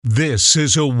This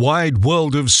is a Wide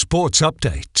World of Sports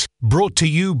update, brought to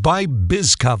you by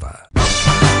BizCover.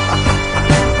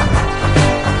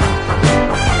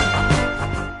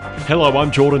 Hello, I'm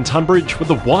Jordan Tunbridge with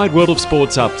the Wide World of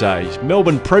Sports update.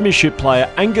 Melbourne premiership player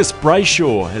Angus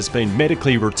Brayshaw has been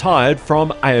medically retired from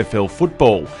AFL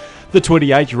football. The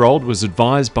 28-year-old was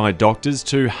advised by doctors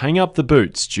to hang up the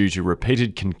boots due to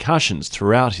repeated concussions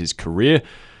throughout his career.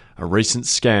 A recent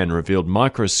scan revealed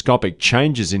microscopic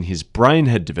changes in his brain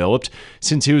had developed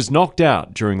since he was knocked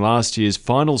out during last year's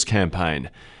finals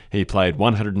campaign. He played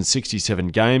 167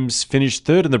 games, finished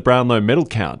third in the Brownlow medal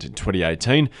count in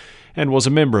 2018, and was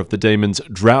a member of the Demons'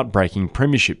 drought-breaking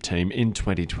premiership team in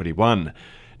 2021.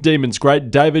 Demons great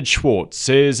David Schwartz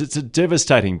says it's a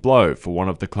devastating blow for one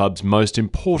of the club's most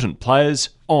important players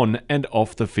on and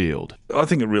off the field. I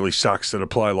think it really sucks that a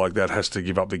player like that has to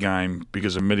give up the game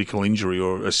because of medical injury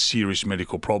or a serious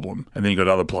medical problem. And then you've got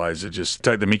other players that just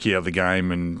take the mickey out of the game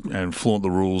and flaunt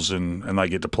the rules and they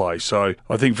get to play. So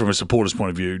I think from a supporter's point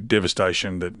of view,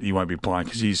 devastation that he won't be playing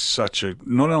because he's such a,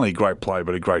 not only a great player,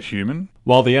 but a great human.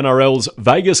 While the NRL's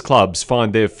Vegas clubs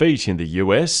find their feet in the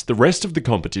US, the rest of the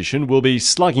competition will be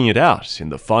slugging it out in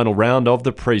the final round of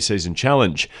the pre-season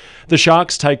challenge. The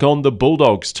Sharks take on the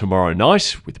Bulldogs tomorrow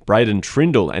night, with Braden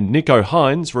Trindle and Nico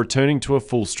Hines returning to a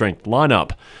full-strength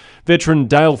lineup. Veteran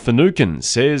Dale Finucane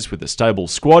says with a stable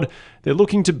squad, they're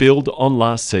looking to build on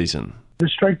last season. The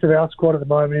strength of our squad at the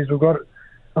moment is we've got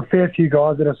a fair few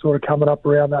guys that are sort of coming up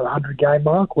around that 100-game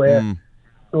mark where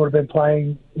sort of been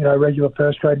playing, regular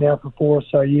first grade now for 4 or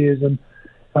so years and,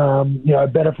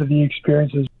 better for the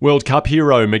experiences. World Cup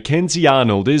hero Mackenzie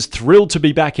Arnold is thrilled to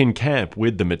be back in camp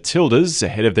with the Matildas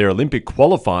ahead of their Olympic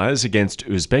qualifiers against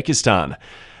Uzbekistan.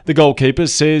 The goalkeeper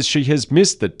says she has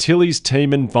missed the Tilly's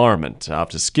team environment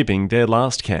after skipping their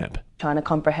last camp. Trying to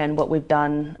comprehend what we've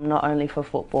done, not only for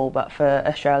football, but for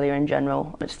Australia in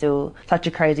general. It's still such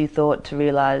a crazy thought to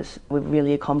realise we've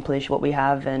really accomplished what we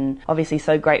have and obviously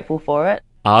so grateful for it.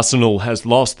 Arsenal has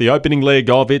lost the opening leg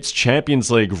of its Champions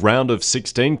League round of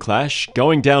 16 clash,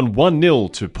 going down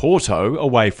 1-0 to Porto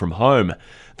away from home.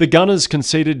 The Gunners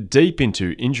conceded deep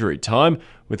into injury time,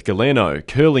 with Galeno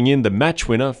curling in the match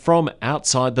winner from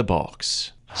outside the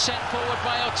box. Sent forward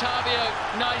by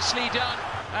Otavio, nicely done.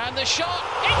 And the shot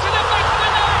into the back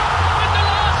window with the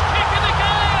last kick of the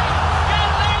game.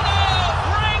 Galeno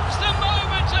brings the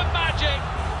moment of magic.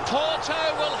 Porto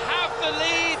will have the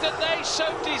lead that they so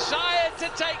desired to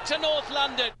take to North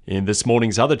London. In this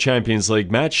morning's other Champions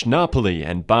League match, Napoli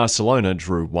and Barcelona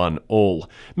drew 1-1.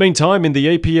 Meantime, in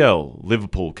the EPL,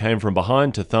 Liverpool came from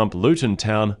behind to thump Luton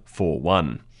Town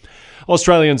 4-1.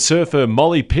 Australian surfer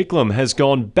Molly Picklum has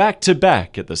gone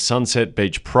back-to-back at the Sunset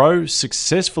Beach Pro,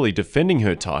 successfully defending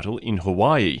her title in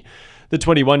Hawaii. The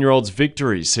 21-year-old's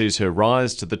victory sees her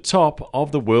rise to the top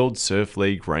of the World Surf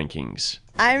League rankings.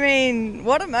 I mean,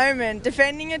 what a moment.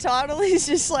 Defending a title is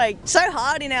just so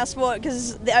hard in our sport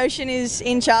because the ocean is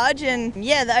in charge and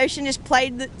the ocean just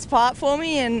played its part for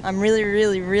me and I'm really,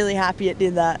 really, really happy it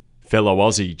did that. Fellow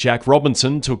Aussie Jack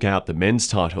Robinson took out the men's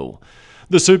title.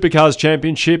 The Supercars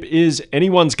Championship is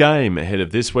anyone's game ahead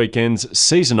of this weekend's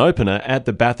season opener at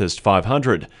the Bathurst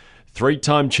 500.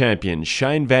 Three-time champion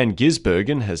Shane Van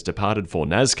Gisbergen has departed for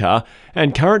NASCAR,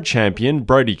 and current champion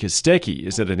Brody Kostecki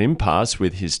is at an impasse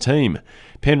with his team.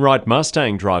 Penrite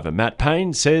Mustang driver Matt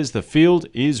Payne says the field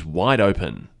is wide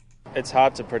open. It's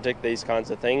hard to predict these kinds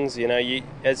of things.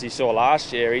 As you saw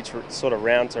last year, each sort of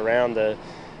round to round, there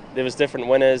was different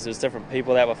winners, there was different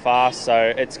people that were fast,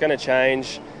 so it's going to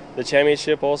change. The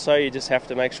championship also, you just have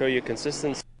to make sure you're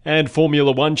consistent. And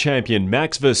Formula One champion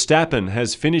Max Verstappen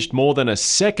has finished more than a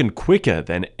second quicker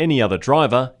than any other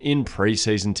driver in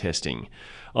pre-season testing.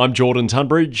 I'm Jordan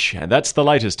Tunbridge, and that's the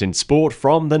latest in sport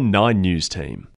from the 9 News team.